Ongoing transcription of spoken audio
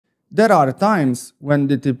There are times when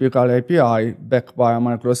the typical API backed by a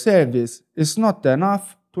microservice is not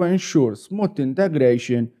enough to ensure smooth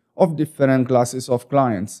integration of different classes of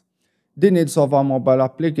clients. The needs of a mobile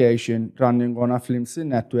application running on a flimsy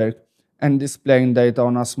network and displaying data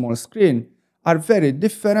on a small screen are very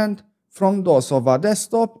different from those of a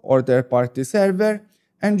desktop or third-party server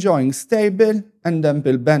enjoying stable and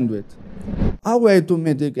ample bandwidth. A way to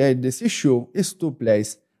mitigate this issue is to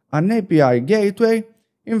place an API gateway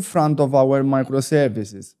in front of our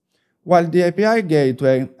microservices. While the API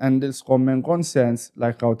gateway handles common concerns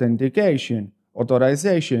like authentication,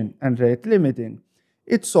 authorization, and rate limiting,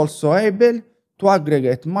 it's also able to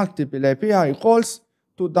aggregate multiple API calls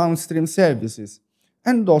to downstream services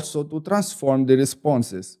and also to transform the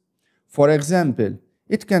responses. For example,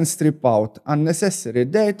 it can strip out unnecessary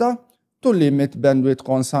data to limit bandwidth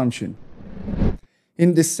consumption.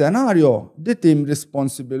 In this scenario, the team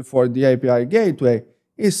responsible for the API gateway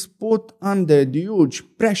is put under the huge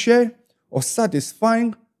pressure of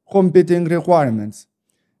satisfying competing requirements.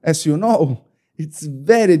 As you know, it's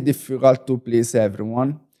very difficult to please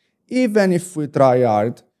everyone. Even if we try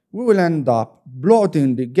hard, we will end up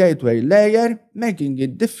bloating the gateway layer, making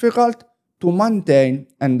it difficult to maintain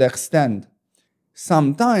and extend.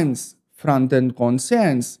 Sometimes front-end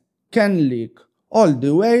concerns can leak all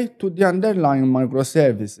the way to the underlying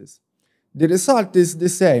microservices. The result is the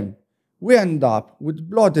same. We end up with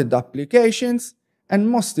bloated applications, and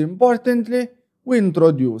most importantly, we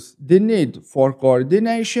introduce the need for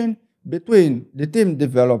coordination between the team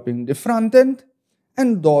developing the front-end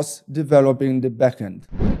and those developing the backend.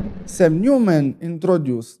 Sam Newman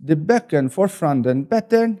introduced the backend for front-end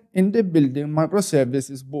pattern in the Building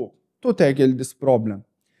Microservices book to tackle this problem.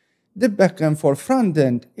 The backend for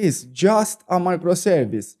front-end is just a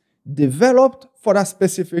microservice developed for a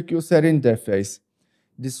specific user interface.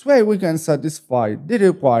 This way we can satisfy the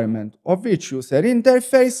requirement of each user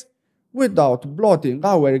interface without bloating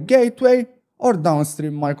our gateway or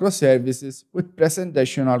downstream microservices with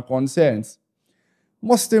presentational concerns.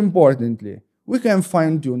 Most importantly, we can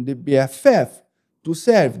fine-tune the BFF to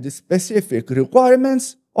serve the specific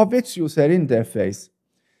requirements of its user interface.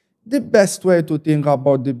 The best way to think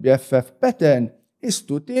about the BFF pattern is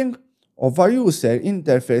to think of a user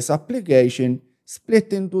interface application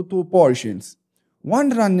split into two portions,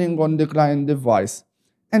 one running on the client device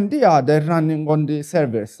and the other running on the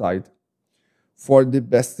server side. For the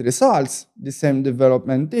best results, the same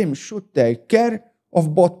development team should take care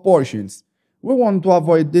of both portions. We want to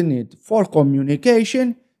avoid the need for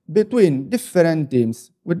communication between different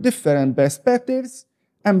teams with different perspectives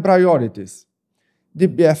and priorities. The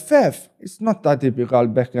BFF is not a typical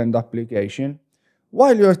backend application.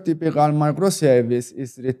 While your typical microservice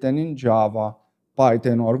is written in Java,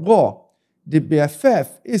 Python, or Go, the BFF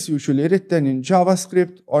is usually written in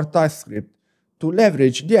JavaScript or TypeScript to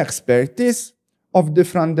leverage the expertise of the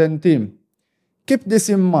front-end team. Keep this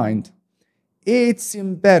in mind. It's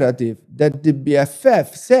imperative that the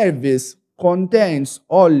BFF service contains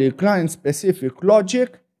only client-specific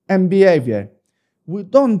logic and behavior. We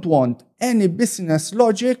don't want any business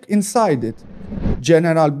logic inside it.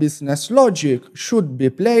 General business logic should be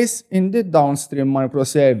placed in the downstream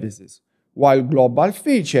microservices, while global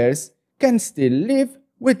features can still live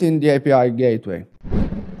within the API gateway.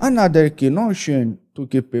 Another key notion to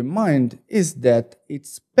keep in mind is that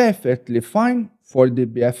it's perfectly fine for the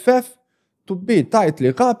BFF to be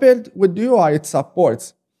tightly coupled with the UI it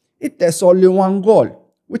supports. It has only one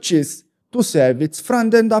goal, which is to serve its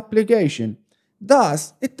front-end application.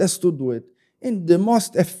 Thus, it has to do it in the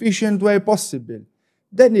most efficient way possible.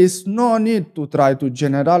 There is no need to try to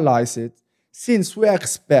generalize it, since we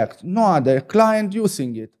expect no other client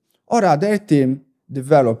using it or other team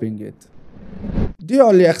developing it. The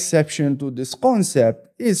only exception to this concept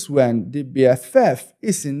is when the BFF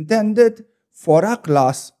is intended for a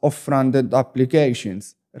class of front-end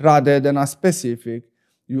applications rather than a specific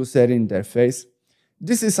user interface.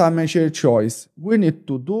 This is a major choice we need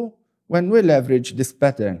to do when we leverage this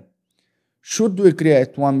pattern. Should we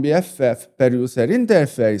create one BFF per user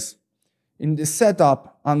interface? In this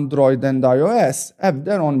setup, Android and iOS have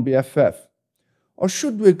their own BFF. Or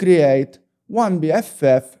should we create one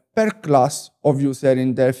BFF per class of user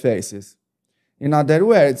interfaces? In other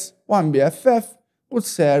words, one BFF could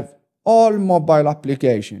serve all mobile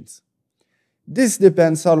applications. This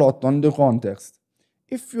depends a lot on the context.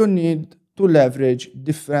 If you need to leverage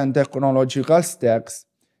different technological stacks,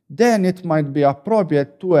 then it might be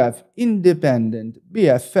appropriate to have independent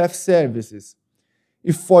BFF services.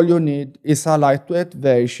 If all you need is a lightweight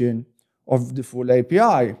version of the full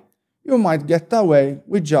API, you might get away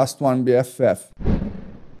with just one BFF.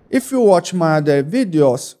 If you watch my other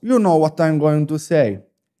videos, you know what I'm going to say.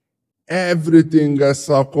 Everything has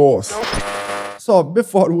a cost. So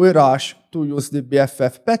before we rush to use the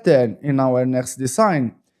BFF pattern in our next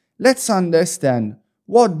design, let's understand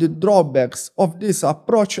what the drawbacks of this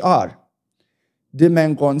approach are. The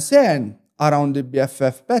main concern around the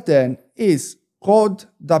BFF pattern is code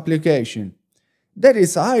duplication. There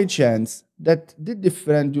is a high chance that the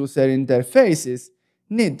different user interfaces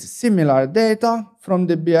need similar data from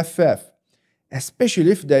the BFF,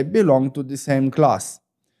 especially if they belong to the same class.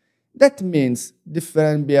 That means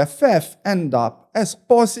different BFFs end up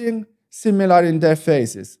exposing similar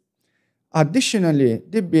interfaces. Additionally,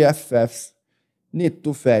 the BFFs need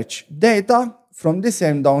to fetch data from the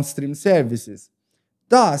same downstream services.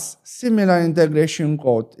 Thus, similar integration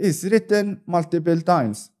code is written multiple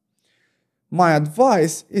times. My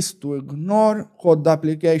advice is to ignore code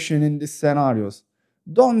duplication in these scenarios.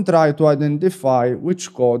 Don't try to identify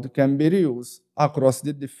which code can be reused across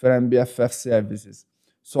the different BFF services,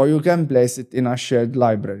 so you can place it in a shared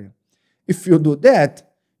library. If you do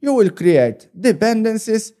that, you will create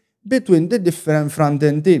dependencies between the different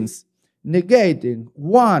front-end teams, negating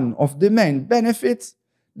one of the main benefits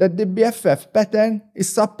that the BFF pattern is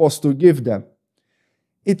supposed to give them.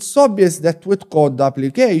 It's obvious that with code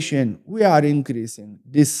duplication, we are increasing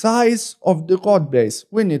the size of the code base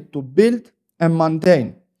we need to build and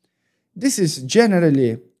maintain. This is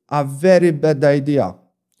generally a very bad idea.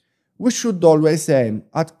 We should always aim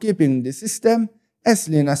at keeping the system as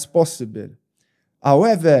lean as possible.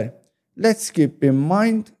 However, let's keep in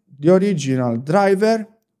mind the original driver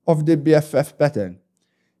of the BFF pattern.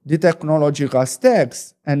 The technological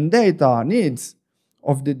stacks and data needs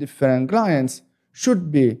of the different clients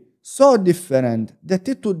should be so different that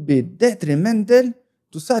it would be detrimental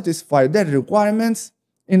to satisfy their requirements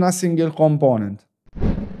in a single component.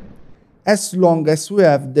 As long as we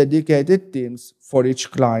have dedicated teams for each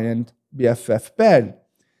client BFF pair,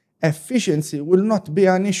 efficiency will not be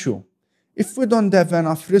an issue. If we don't have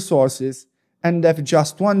enough resources and have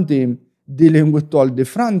just one team dealing with all the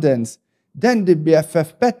front ends, then the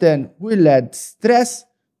BFF pattern will add stress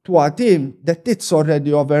to a team that it's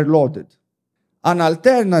already overloaded. An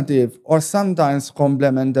alternative or sometimes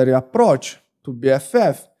complementary approach to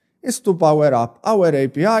BFF is to power up our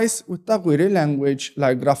APIs with a query language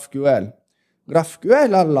like GraphQL.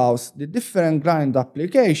 GraphQL allows the different client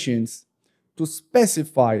applications to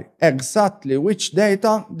specify exactly which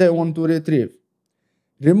data they want to retrieve,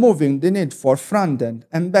 removing the need for front-end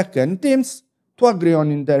and back-end teams to agree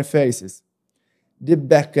on interfaces. The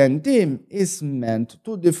back-end team is meant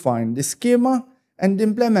to define the schema and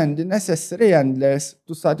implement the necessary handlers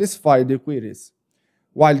to satisfy the queries,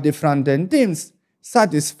 while the front-end teams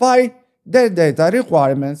satisfy their data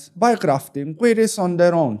requirements by crafting queries on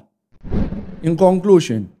their own. In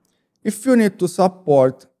conclusion, if you need to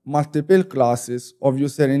support multiple classes of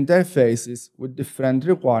user interfaces with different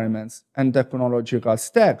requirements and technological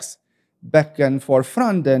stacks, backend for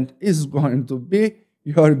frontend is going to be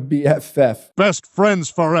your BFF. Best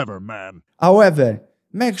friends forever, man. However,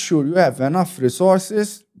 make sure you have enough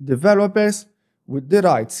resources, developers with the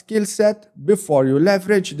right skill set before you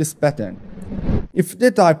leverage this pattern. If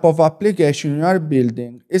the type of application you are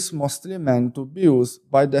building is mostly meant to be used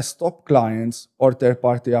by desktop clients or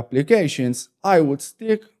third-party applications, I would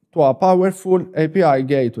stick to a powerful API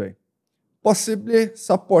gateway, possibly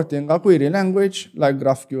supporting a query language like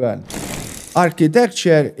GraphQL.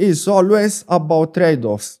 Architecture is always about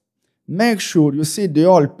trade-offs. Make sure you see the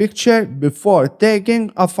whole picture before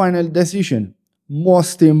taking a final decision.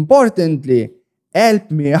 Most importantly,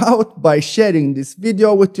 help me out by sharing this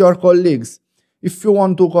video with your colleagues. If you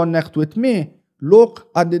want to connect with me, look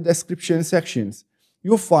at the description sections.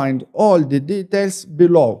 You find all the details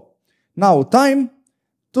below. Now time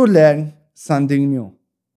to learn something new.